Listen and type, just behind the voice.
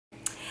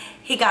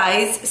Hey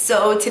guys,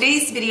 so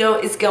today's video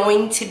is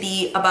going to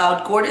be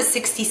about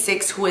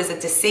Gorda66, who is a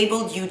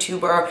disabled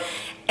YouTuber,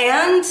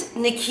 and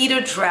Nikita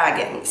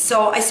Dragun.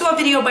 So I saw a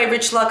video by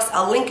Rich Lux,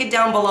 I'll link it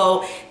down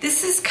below.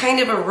 This is kind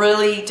of a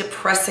really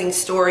depressing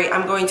story.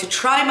 I'm going to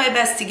try my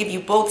best to give you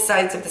both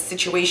sides of the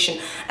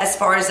situation as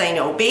far as I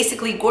know.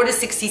 Basically,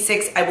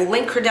 Gorda66, I will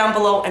link her down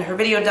below and her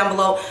video down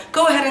below.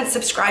 Go ahead and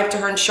subscribe to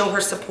her and show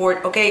her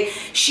support, okay?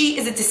 She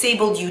is a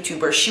disabled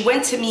YouTuber. She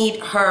went to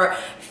meet her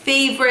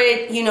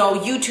favorite,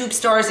 YouTube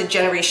stars at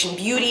Generation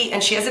Beauty,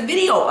 and she has a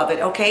video of it,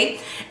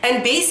 okay?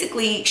 And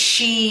basically,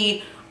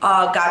 she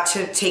got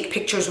to take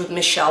pictures with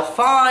Michelle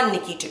Phan,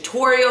 Nikki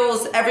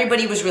Tutorials.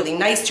 Everybody was really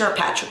nice to her,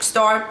 Patrick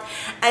Star.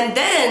 And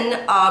then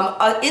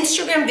an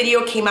Instagram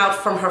video came out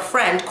from her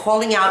friend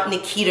calling out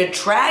Nikita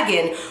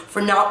Dragun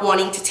for not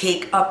wanting to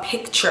take a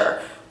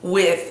picture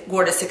with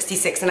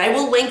Gorda66, and I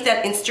will link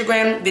that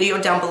Instagram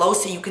video down below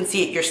so you can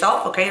see it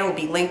yourself, okay? It will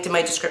be linked in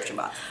my description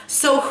box.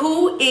 So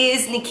who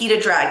is Nikita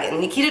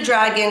Dragun? Nikita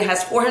Dragun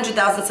has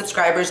 400,000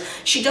 subscribers.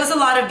 She does a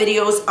lot of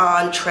videos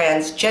on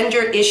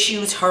transgender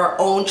issues, her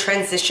own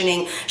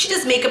transitioning. She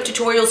does makeup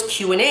tutorials,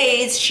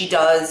 Q&As, she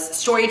does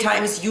story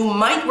times. You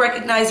might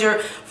recognize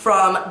her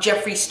from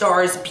Jeffree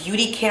Star's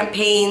beauty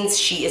campaigns.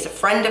 She is a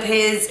friend of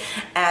his,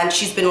 and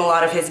she's been in a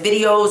lot of his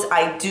videos.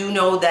 I do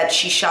know that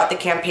she shot the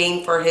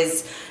campaign for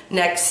his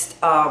next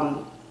palette,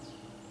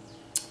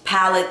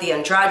 the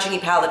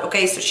androgyny palette.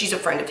 Okay, so she's a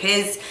friend of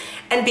his.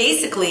 And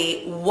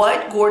basically,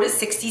 what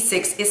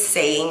Gorda66 is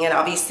saying, and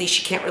obviously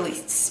she can't really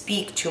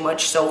speak too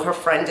much, so her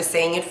friend is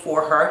saying it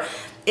for her,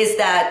 is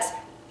that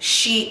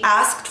she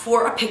asked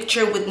for a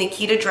picture with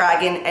Nikita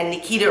Dragun, and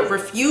Nikita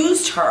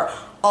refused her,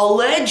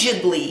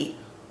 allegedly,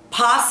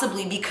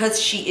 possibly because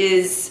she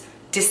is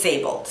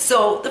disabled.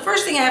 So the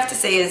first thing I have to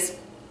say is,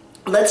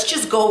 let's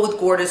just go with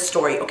Gorda's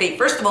story. Okay,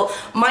 first of all,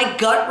 my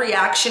gut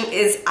reaction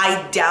is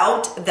I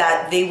doubt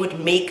that they would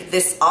make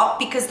this up,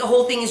 because the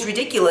whole thing is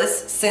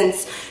ridiculous,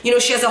 since,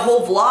 she has a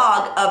whole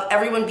vlog of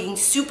everyone being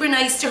super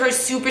nice to her,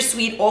 super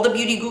sweet. All the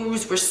beauty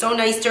gurus were so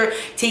nice to her,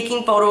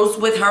 taking photos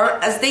with her,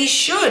 as they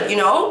should,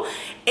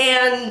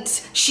 And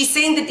she's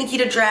saying that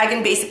Nikita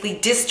Dragun basically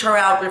dissed her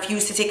out,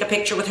 refused to take a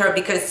picture with her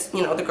because,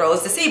 the girl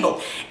is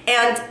disabled.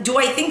 And do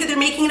I think that they're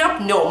making it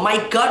up? No. My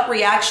gut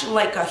reaction,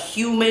 like a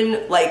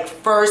human,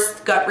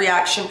 first gut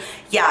reaction,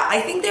 yeah, I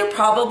think they're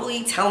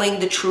probably telling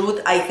the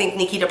truth. I think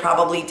Nikita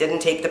probably didn't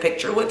take the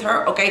picture with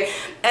her, okay?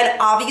 And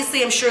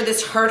obviously, I'm sure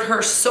this hurt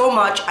her so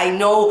much. I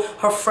know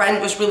her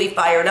friend was really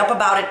fired up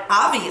about it,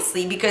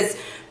 obviously, because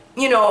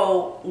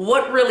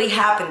what really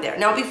happened there.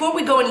 Now, before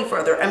we go any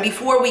further, and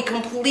before we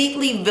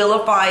completely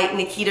vilify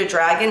Nikita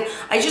Dragun,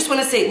 I just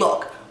want to say,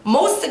 look,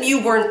 most of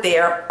you weren't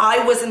there.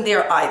 I wasn't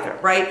there either,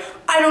 right?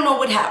 I don't know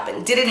what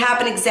happened. Did it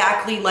happen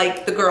exactly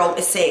like the girl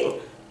is saying?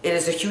 It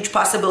is a huge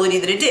possibility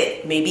that it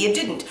did. Maybe it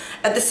didn't.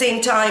 At the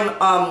same time,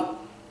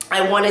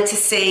 I wanted to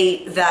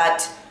say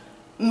that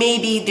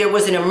maybe there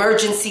was an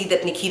emergency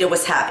that Nikita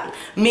was having.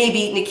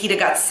 Maybe Nikita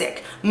got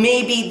sick.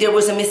 Maybe there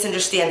was a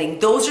misunderstanding.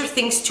 Those are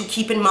things to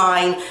keep in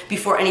mind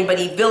before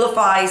anybody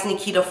vilifies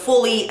Nikita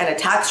fully and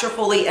attacks her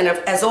fully. And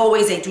as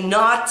always, I do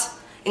not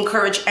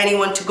encourage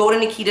anyone to go to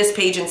Nikita's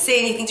page and say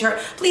anything to her.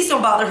 Please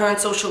don't bother her on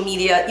social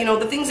media.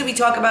 The things that we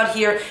talk about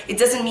here, it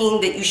doesn't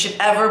mean that you should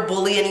ever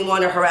bully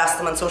anyone or harass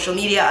them on social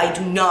media. I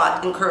do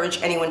not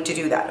encourage anyone to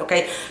do that,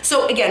 okay?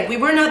 So again, we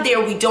were not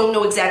there. We don't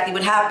know exactly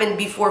what happened.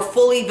 Before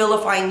fully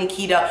vilifying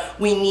Nikita,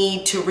 we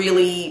need to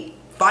really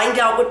find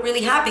out what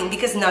really happened,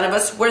 because none of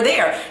us were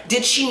there.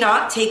 Did she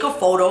not take a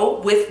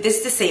photo with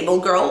this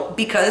disabled girl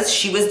because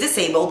she was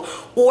disabled?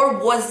 Or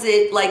was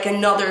it like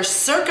another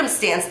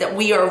circumstance that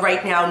we are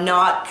right now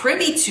not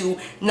privy to,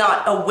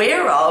 not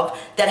aware of,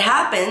 that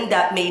happened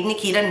that made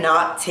Nikita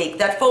not take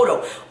that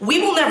photo? We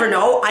will never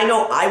know. I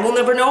know I will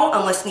never know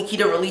unless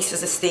Nikita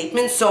releases a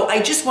statement. So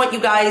I just want you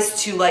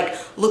guys to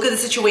look at the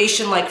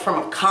situation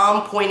from a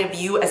calm point of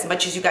view as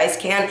much as you guys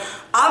can.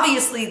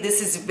 Obviously,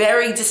 this is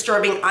very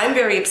disturbing. I'm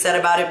very upset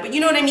about it, but you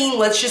know what I mean?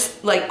 Let's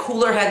just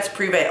cooler heads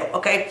prevail,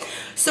 okay?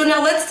 So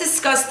now let's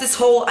discuss this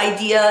whole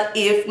idea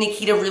if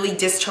Nikita really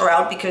dissed her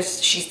out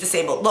because she's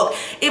disabled. Look,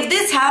 if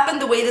this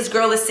happened the way this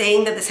girl is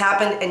saying that this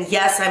happened, and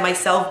yes, I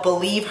myself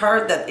believe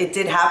her that it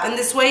did happen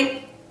this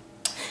way,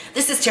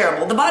 this is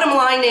terrible. The bottom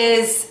line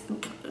is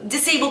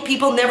disabled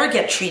people never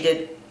get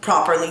treated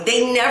properly.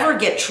 They never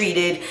get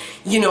treated,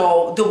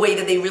 the way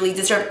that they really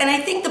deserve. And I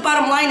think the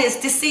bottom line is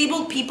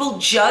disabled people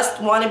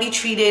just want to be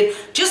treated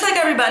just like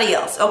everybody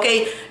else,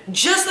 okay?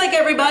 Just like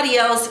everybody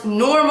else,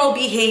 normal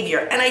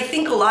behavior. And I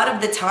think a lot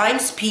of the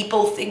times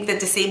people think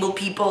that disabled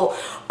people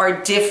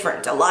are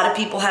different. A lot of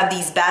people have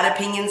these bad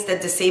opinions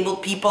that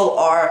disabled people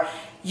are,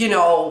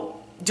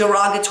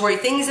 derogatory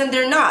things, and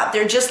they're not.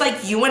 They're just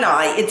like you and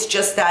I. It's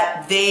just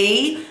that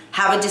they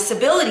have a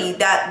disability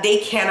that they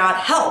cannot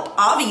help.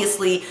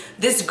 Obviously,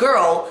 this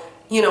girl,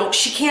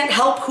 she can't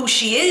help who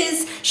she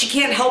is. She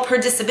can't help her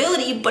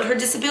disability, but her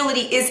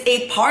disability is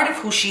a part of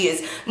who she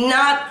is,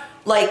 not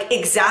like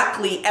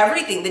exactly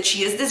everything that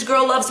she is. This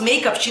girl loves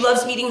makeup. She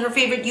loves meeting her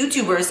favorite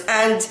YouTubers.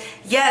 And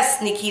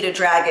yes, Nikita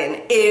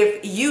Dragun,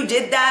 if you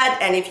did that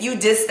and if you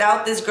dissed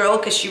out this girl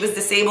because she was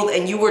disabled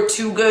and you were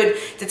too good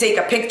to take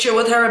a picture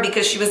with her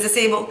because she was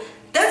disabled,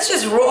 that's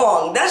just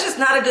wrong. That's just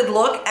not a good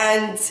look,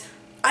 and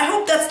I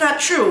hope that's not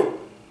true.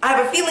 I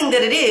have a feeling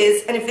that it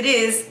is, and if it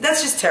is,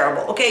 that's just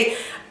terrible, okay?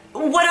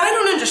 What I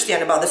don't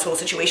understand about this whole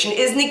situation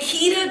is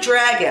Nikita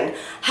Dragun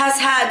has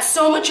had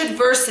so much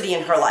adversity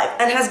in her life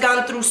and has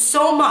gone through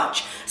so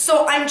much.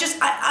 So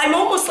I'm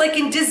almost like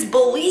in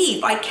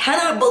disbelief. I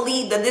cannot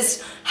believe that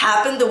this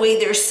happened the way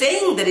they're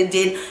saying that it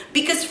did,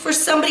 because for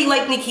somebody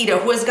like Nikita,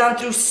 who has gone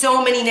through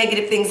so many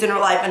negative things in her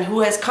life and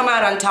who has come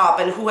out on top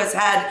and who has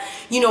had,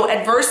 you know,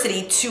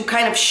 adversity, to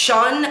kind of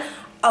shun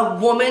a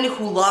woman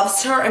who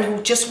loves her and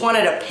who just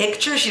wanted a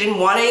picture, she didn't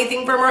want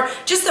anything from her,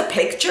 just a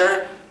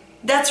picture,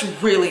 that's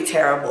really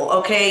terrible,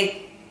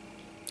 okay?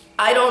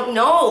 I don't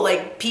know,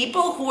 like,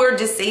 people who are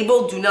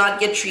disabled do not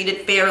get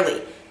treated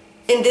fairly.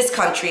 In this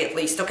country, at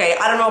least, okay?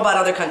 I don't know about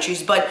other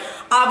countries, but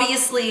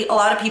obviously a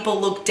lot of people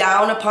look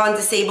down upon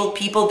disabled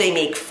people. They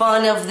make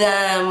fun of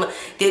them.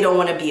 They don't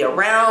want to be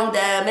around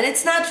them. And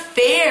it's not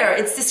fair.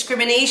 It's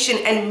discrimination.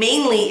 And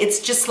mainly, it's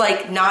just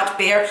like not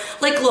fair.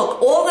 Like,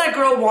 look, all that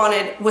girl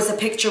wanted was a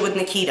picture with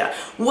Nikita.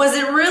 Was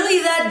it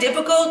really that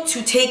difficult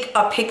to take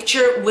a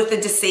picture with a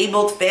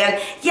disabled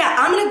fan? Yeah,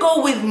 I'm going to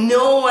go with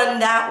no on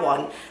that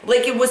one.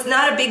 Like, it was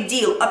not a big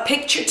deal. A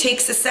picture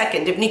takes a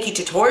second. If Nikki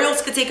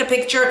Tutorials could take a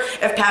picture,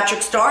 if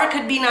Patrick Star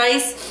could be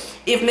nice,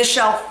 if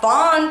Michelle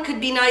Phan could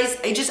be nice,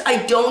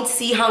 I don't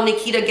see how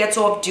Nikita gets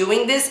off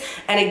doing this.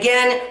 And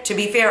again, to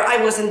be fair,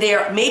 I wasn't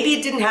there. Maybe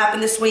it didn't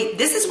happen this way.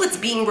 This is what's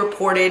being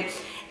reported.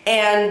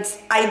 And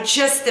I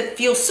just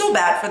feel so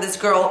bad for this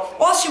girl.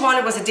 All she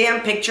wanted was a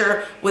damn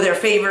picture with her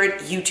favorite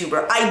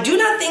YouTuber. I do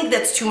not think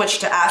that's too much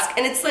to ask.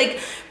 And it's like,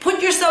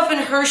 put yourself in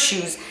her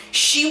shoes.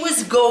 She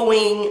was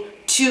going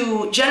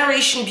to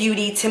Generation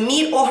Beauty to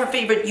meet all her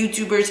favorite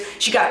YouTubers.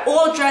 She got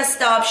all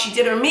dressed up. She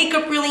did her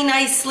makeup really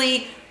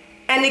nicely.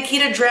 And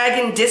Nikita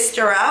Dragun dissed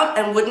her out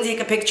and wouldn't take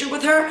a picture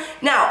with her.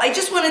 Now, I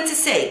just wanted to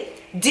say,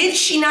 did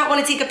she not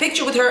want to take a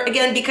picture with her,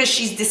 again, because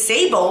she's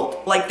disabled,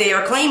 like they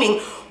are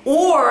claiming,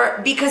 or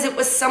because it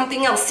was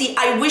something else? See,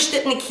 I wish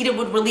that Nikita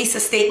would release a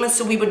statement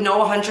so we would know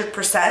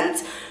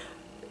 100%.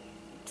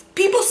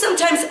 People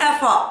sometimes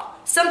F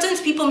up.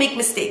 Sometimes people make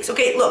mistakes.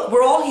 Okay, look,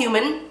 we're all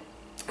human.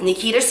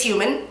 Nikita's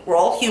human, we're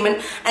all human,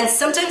 and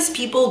sometimes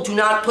people do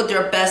not put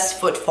their best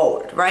foot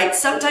forward, right?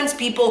 Sometimes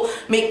people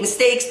make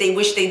mistakes, they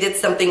wish they did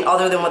something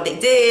other than what they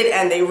did,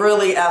 and they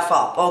really F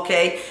up,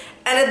 okay?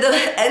 And at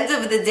the end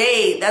of the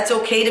day, that's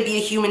okay to be a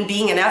human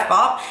being and F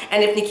up,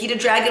 and if Nikita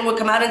Dragun would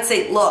come out and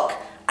say, look,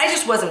 I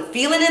just wasn't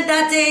feeling it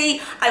that day,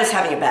 I was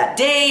having a bad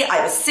day,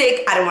 I was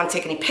sick, I didn't want to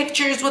take any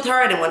pictures with her,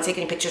 I didn't want to take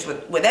any pictures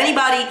with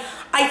anybody,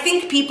 I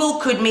think people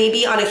could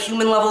maybe on a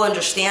human level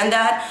understand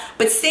that,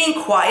 but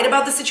staying quiet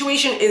about the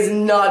situation is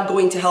not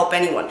going to help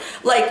anyone.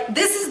 Like,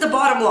 this is the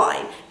bottom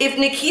line. If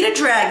Nikita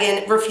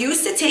Dragun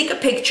refused to take a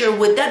picture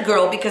with that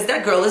girl because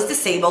that girl is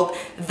disabled,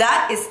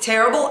 that is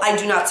terrible. I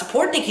do not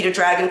support Nikita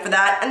Dragun for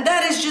that, and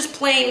that is just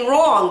plain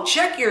wrong.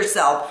 Check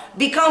yourself.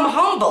 Become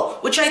humble,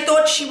 which I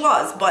thought she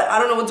was, but I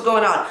don't know what's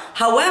going on.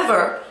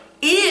 However,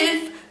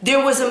 if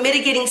there was a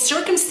mitigating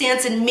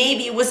circumstance and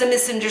maybe it was a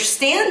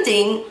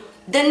misunderstanding,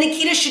 then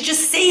Nikita should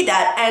just say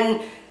that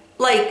and,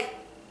 like,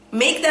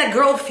 make that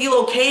girl feel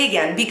okay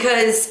again,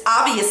 because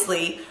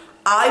obviously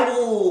I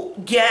will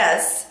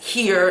guess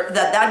here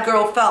that that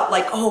girl felt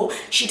like, oh,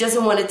 she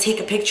doesn't want to take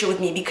a picture with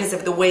me because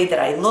of the way that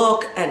I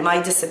look and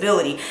my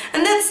disability.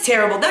 And that's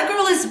terrible. That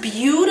girl is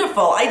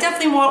beautiful. I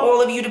definitely want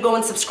all of you to go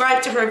and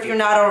subscribe to her if you're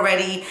not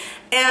already.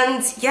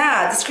 And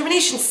yeah,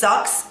 discrimination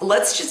sucks.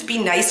 Let's just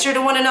be nicer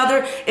to one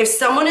another. If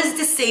someone is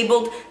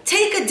disabled,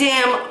 take a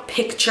damn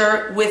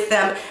picture with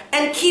them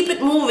and keep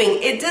it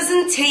moving. It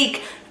doesn't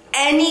take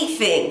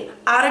anything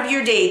out of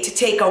your day to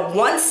take a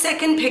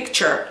 1-second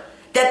picture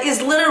that is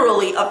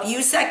literally a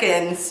few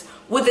seconds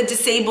with a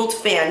disabled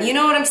fan. You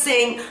know what I'm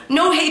saying?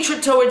 No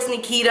hatred towards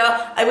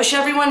Nikita. I wish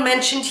everyone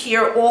mentioned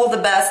here all the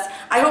best.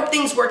 I hope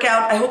things work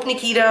out. I hope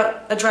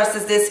Nikita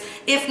addresses this.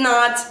 If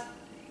not,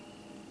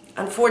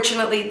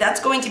 unfortunately, that's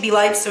going to be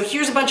life. So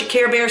here's a bunch of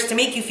Care Bears to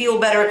make you feel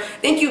better.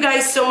 Thank you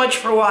guys so much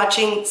for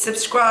watching.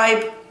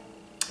 Subscribe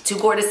to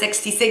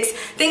Gorda66.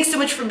 Thanks so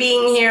much for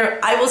being here.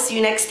 I will see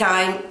you next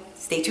time.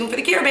 Stay tuned for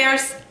the Care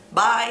Bears.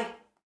 Bye.